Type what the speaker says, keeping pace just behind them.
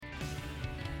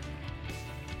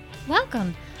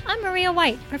Welcome. I'm Maria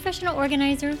White, professional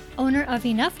organizer, owner of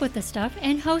Enough with the Stuff,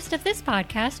 and host of this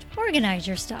podcast, Organize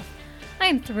Your Stuff. I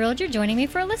am thrilled you're joining me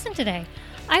for a listen today.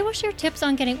 I will share tips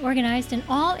on getting organized in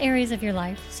all areas of your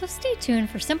life, so stay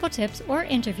tuned for simple tips or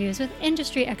interviews with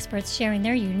industry experts sharing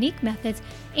their unique methods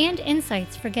and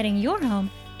insights for getting your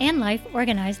home and life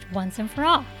organized once and for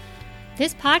all.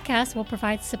 This podcast will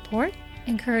provide support,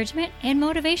 encouragement, and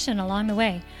motivation along the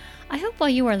way. I hope while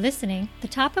you are listening, the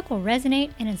topic will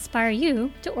resonate and inspire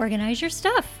you to organize your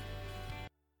stuff.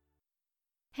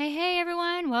 Hey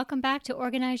everyone, welcome back to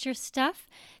Organize Your Stuff.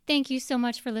 Thank you so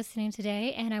much for listening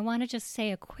today, and I want to just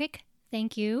say a quick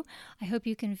thank you. I hope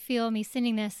you can feel me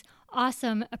sending this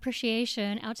awesome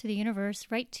appreciation out to the universe,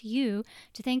 right to you,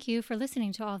 to thank you for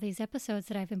listening to all these episodes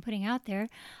that I've been putting out there.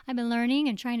 I've been learning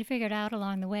and trying to figure it out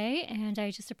along the way, and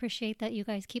I just appreciate that you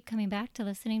guys keep coming back to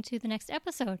listening to the next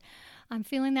episode. I'm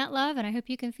feeling that love, and I hope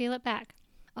you can feel it back.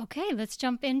 Okay, let's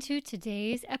jump into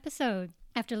today's episode.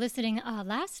 After listening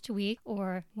last week,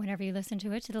 or whenever you listen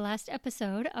to it, to the last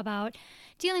episode about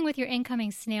dealing with your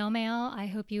incoming snail mail, I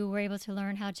hope you were able to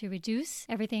learn how to reduce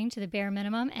everything to the bare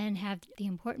minimum and have the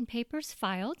important papers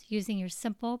filed using your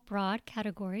simple, broad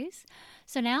categories.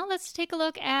 So now let's take a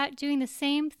look at doing the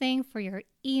same thing for your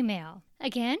email.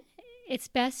 Again, it's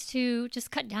best to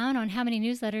just cut down on how many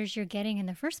newsletters you're getting in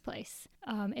the first place.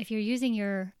 If you're using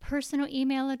your personal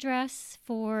email address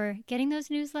for getting those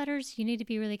newsletters, you need to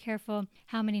be really careful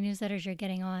how many newsletters you're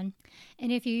getting on.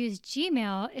 And if you use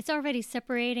Gmail, it's already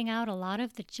separating out a lot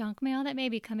of the junk mail that may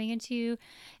be coming into you,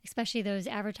 especially those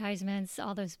advertisements,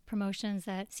 all those promotions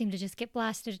that seem to just get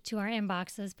blasted to our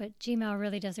inboxes. But Gmail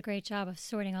really does a great job of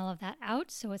sorting all of that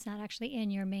out, so it's not actually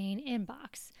in your main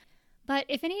inbox. But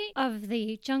if any of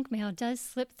the junk mail does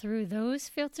slip through those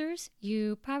filters,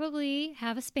 you probably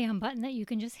have a spam button that you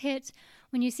can just hit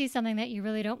when you see something that you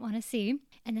really don't want to see,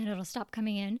 and then it'll stop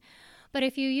coming in. But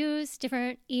if you use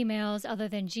different emails other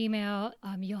than Gmail,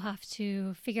 you'll have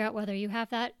to figure out whether you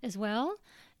have that as well.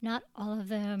 Not all of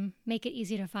them make it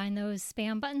easy to find those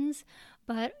spam buttons,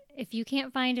 but if you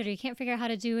can't find it or you can't figure out how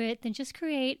to do it, then just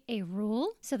create a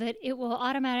rule so that it will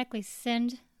automatically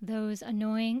send those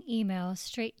annoying emails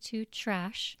straight to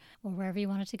trash or wherever you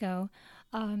want it to go.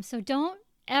 So don't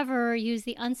ever use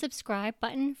the unsubscribe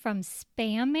button from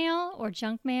spam mail or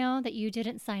junk mail that you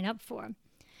didn't sign up for.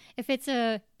 If it's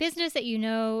a business that you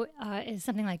know is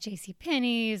something like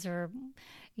JCPenney's or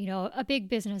a big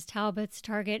business, Talbot's,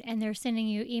 Target, and they're sending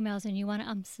you emails and you want to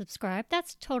unsubscribe,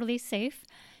 that's totally safe.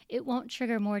 It won't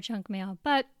trigger more junk mail.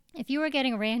 But if you are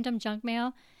getting random junk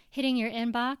mail hitting your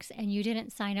inbox and you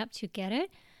didn't sign up to get it,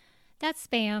 that's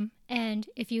spam. And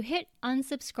if you hit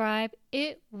unsubscribe,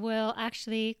 it will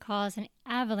actually cause an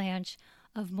avalanche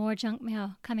of more junk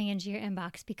mail coming into your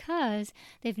inbox because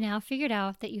they've now figured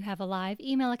out that you have a live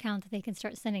email account that they can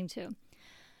start sending to.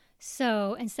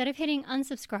 So instead of hitting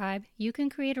unsubscribe, you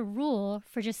can create a rule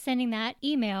for just sending that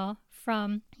email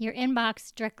from your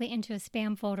inbox directly into a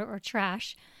spam folder or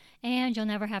trash, and you'll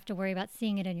never have to worry about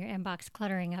seeing it in your inbox,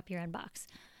 cluttering up your inbox.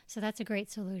 So that's a great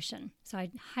solution. So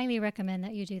I highly recommend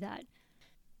that you do that.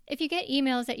 If you get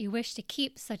emails that you wish to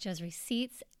keep, such as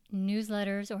receipts,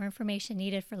 newsletters, or information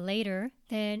needed for later,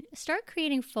 then start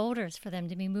creating folders for them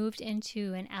to be moved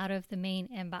into and out of the main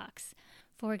inbox.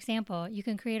 For example, you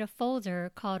can create a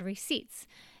folder called Receipts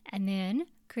and then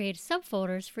create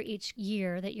subfolders for each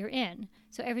year that you're in.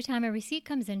 So every time a receipt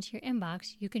comes into your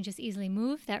inbox, you can just easily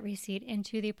move that receipt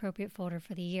into the appropriate folder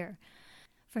for the year.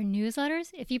 For newsletters,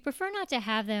 if you prefer not to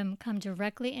have them come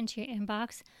directly into your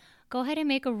inbox, go ahead and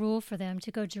make a rule for them to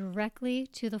go directly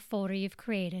to the folder you've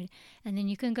created, and then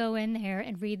you can go in there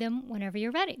and read them whenever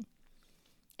you're ready.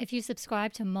 If you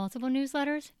subscribe to multiple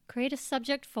newsletters, create a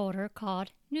subject folder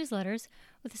called Newsletters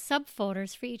with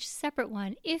subfolders for each separate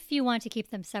one if you want to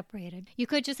keep them separated. You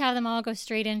could just have them all go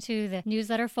straight into the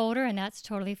newsletter folder, and that's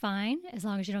totally fine as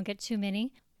long as you don't get too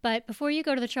many. But before you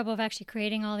go to the trouble of actually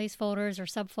creating all these folders or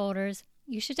subfolders,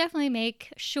 you should definitely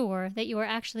make sure that you are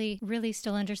actually really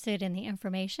still interested in the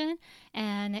information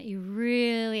and that you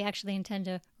really actually intend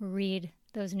to read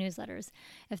those newsletters.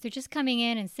 If they're just coming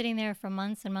in and sitting there for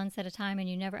months and months at a time and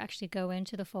you never actually go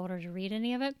into the folder to read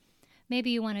any of it,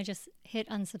 maybe you want to just hit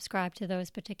unsubscribe to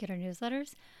those particular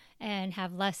newsletters and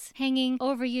have less hanging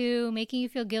over you, making you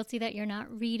feel guilty that you're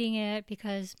not reading it,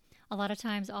 because a lot of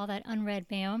times all that unread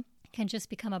mail can just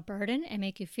become a burden and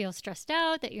make you feel stressed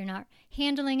out that you're not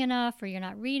handling enough or you're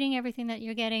not reading everything that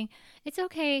you're getting. It's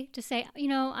okay to say,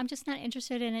 I'm just not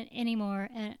interested in it anymore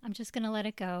and I'm just going to let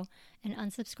it go and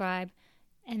unsubscribe.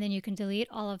 And then you can delete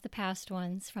all of the past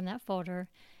ones from that folder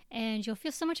and you'll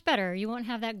feel so much better. You won't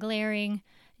have that glaring,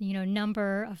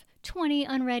 number of 20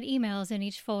 unread emails in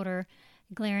each folder,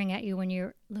 glaring at you when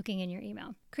you're looking in your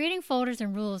email. Creating folders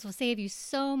and rules will save you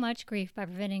so much grief by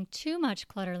preventing too much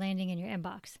clutter landing in your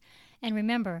inbox. And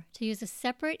remember to use a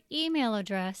separate email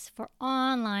address for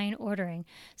online ordering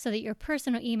so that your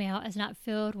personal email is not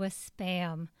filled with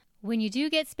spam. When you do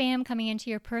get spam coming into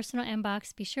your personal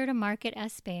inbox, be sure to mark it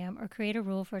as spam or create a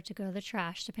rule for it to go to the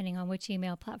trash, depending on which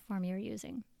email platform you're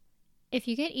using. If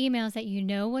you get emails that you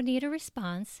know will need a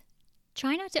response,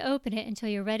 try not to open it until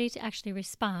you're ready to actually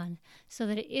respond so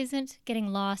that it isn't getting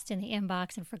lost in the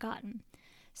inbox and forgotten.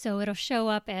 So it'll show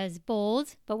up as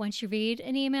bold, but once you read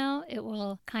an email, it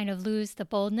will kind of lose the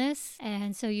boldness.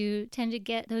 And so you tend to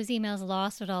get those emails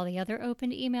lost with all the other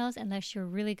opened emails unless you're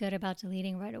really good about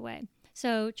deleting right away.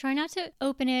 So try not to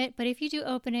open it, but if you do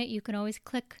open it, you can always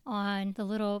click on the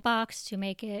little box to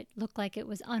make it look like it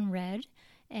was unread,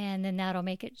 and then that'll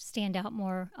make it stand out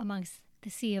more amongst the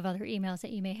sea of other emails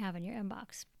that you may have in your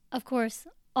inbox. Of course,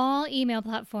 all email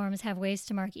platforms have ways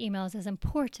to mark emails as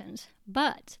important,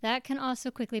 but that can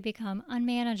also quickly become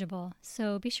unmanageable,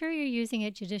 so be sure you're using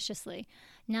it judiciously.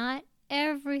 Not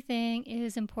everything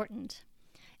is important.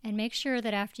 And make sure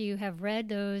that after you have read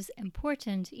those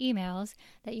important emails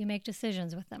that you make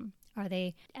decisions with them. Are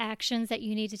they actions that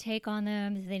you need to take on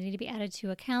them? Do they need to be added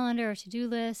to a calendar or to-do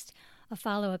list, a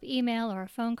follow-up email or a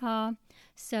phone call?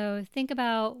 So think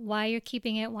about why you're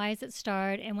keeping it, why is it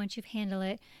starred, and once you've handled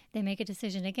it, then make a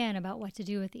decision again about what to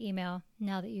do with the email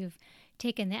now that you've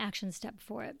taken the action step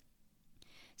for it.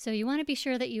 So you want to be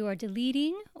sure that you are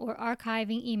deleting or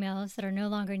archiving emails that are no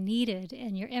longer needed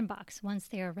in your inbox once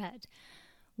they are read.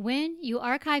 When you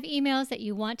archive emails that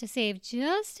you want to save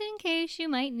just in case you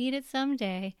might need it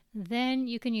someday, then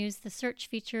you can use the search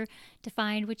feature to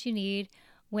find what you need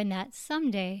when that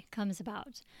someday comes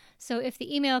about. So if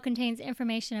the email contains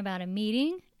information about a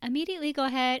meeting, immediately go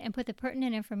ahead and put the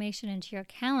pertinent information into your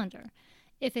calendar.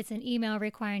 If it's an email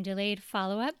requiring delayed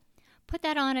follow-up, put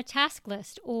that on a task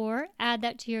list or add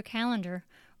that to your calendar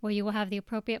where you will have the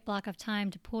appropriate block of time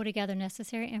to pull together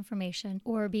necessary information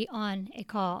or be on a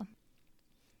call.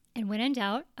 And when in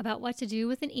doubt about what to do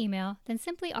with an email, then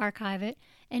simply archive it,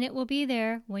 and it will be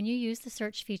there when you use the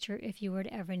search feature if you were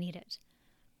to ever need it.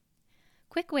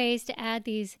 Quick ways to add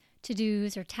these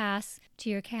to-dos or tasks to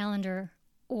your calendar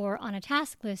or on a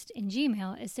task list in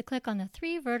Gmail is to click on the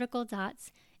 3 vertical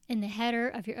dots in the header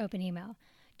of your open email.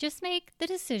 Just make the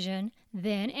decision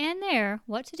then and there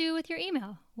what to do with your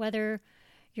email, whether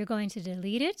you're going to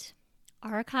delete it,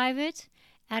 archive it,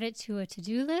 add it to a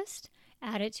to-do list,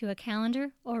 add it to a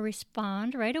calendar, or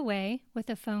respond right away with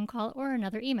a phone call or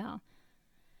another email.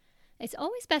 It's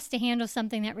always best to handle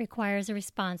something that requires a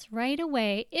response right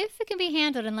away if it can be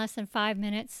handled in less than 5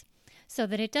 minutes so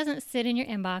that it doesn't sit in your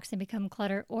inbox and become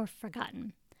clutter or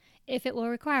forgotten. If it will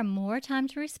require more time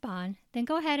to respond, then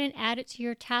go ahead and add it to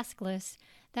your task list.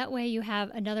 That way you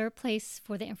have another place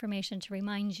for the information to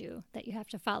remind you that you have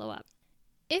to follow up.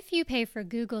 If you pay for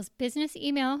Google's business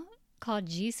email called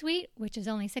G Suite, which is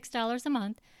only $6 a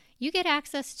month, you get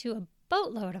access to a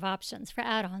boatload of options for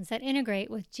add-ons that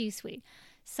integrate with G Suite,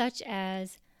 such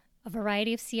as a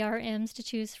variety of CRMs to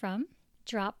choose from,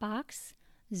 Dropbox,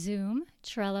 Zoom,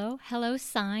 Trello,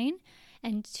 HelloSign,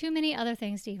 and too many other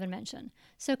things to even mention.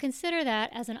 So consider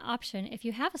that as an option if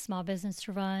you have a small business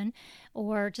to run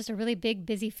or just a really big,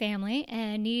 busy family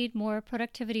and need more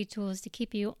productivity tools to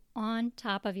keep you on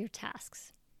top of your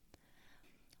tasks.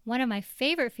 One of my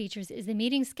favorite features is the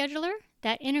meeting scheduler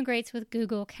that integrates with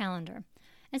Google Calendar.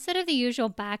 Instead of the usual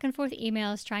back and forth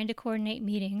emails trying to coordinate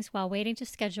meetings while waiting to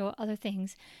schedule other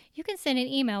things, you can send an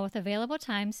email with available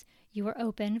times you are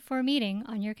open for a meeting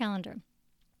on your calendar.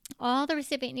 All the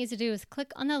recipient needs to do is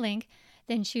click on the link,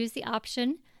 then choose the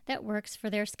option that works for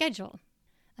their schedule.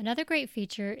 Another great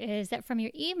feature is that from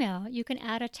your email, you can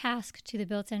add a task to the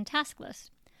built-in task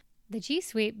list. The G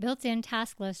Suite built-in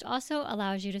task list also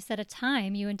allows you to set a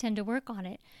time you intend to work on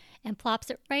it and plops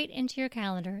it right into your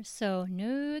calendar, so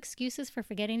no excuses for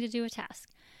forgetting to do a task.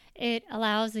 It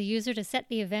allows the user to set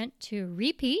the event to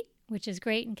repeat, which is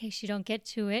great in case you don't get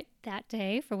to it that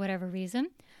day for whatever reason,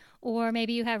 or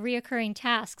maybe you have reoccurring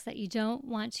tasks that you don't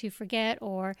want to forget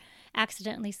or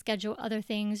accidentally schedule other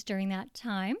things during that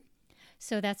time.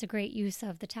 So that's a great use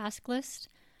of the task list.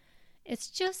 It's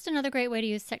just another great way to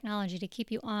use technology to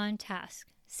keep you on task.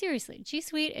 Seriously, G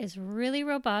Suite is really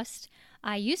robust.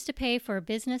 I used to pay for a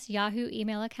business Yahoo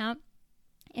email account,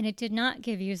 and it did not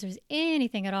give users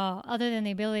anything at all other than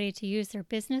the ability to use their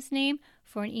business name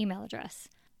for an email address.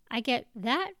 I get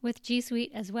that with G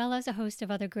Suite as well as a host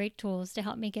of other great tools to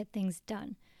help me get things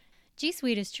done. G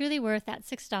Suite is truly worth that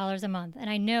 $6 a month, and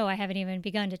I know I haven't even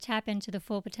begun to tap into the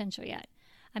full potential yet.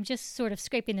 I'm just sort of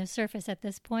scraping the surface at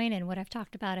this point and what I've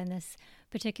talked about in this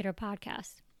particular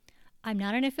podcast. I'm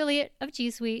not an affiliate of G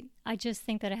Suite. I just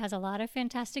think that it has a lot of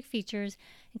fantastic features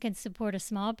and can support a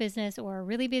small business or a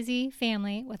really busy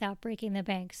family without breaking the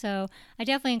bank. So I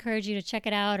definitely encourage you to check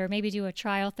it out or maybe do a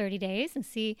trial 30 days and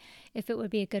see if it would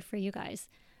be good for you guys,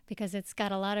 because it's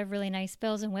got a lot of really nice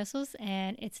bells and whistles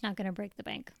and it's not going to break the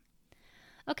bank.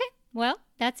 Okay, well,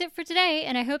 that's it for today,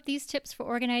 and I hope these tips for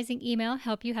organizing email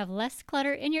help you have less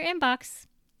clutter in your inbox.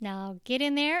 Now get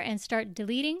in there and start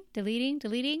deleting,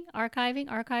 archiving,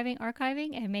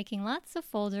 and making lots of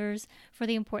folders for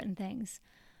the important things.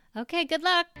 Okay, good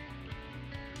luck.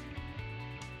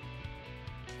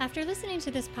 After listening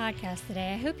to this podcast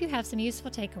today, I hope you have some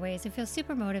useful takeaways and feel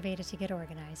super motivated to get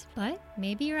organized. But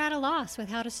maybe you're at a loss with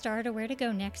how to start or where to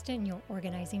go next in your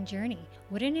organizing journey.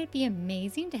 Wouldn't it be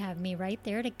amazing to have me right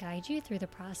there to guide you through the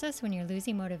process when you're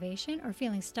losing motivation or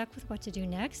feeling stuck with what to do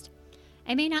next?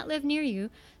 I may not live near you,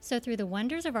 so through the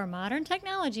wonders of our modern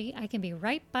technology, I can be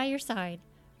right by your side.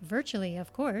 Virtually,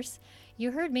 of course.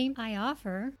 You heard me. I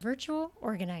offer virtual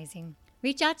organizing.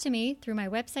 Reach out to me through my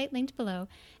website linked below,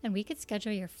 and we could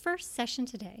schedule your first session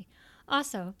today.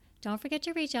 Also, don't forget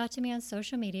to reach out to me on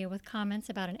social media with comments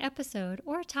about an episode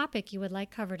or a topic you would like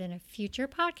covered in a future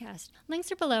podcast.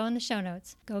 Links are below in the show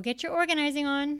notes. Go get your organizing on.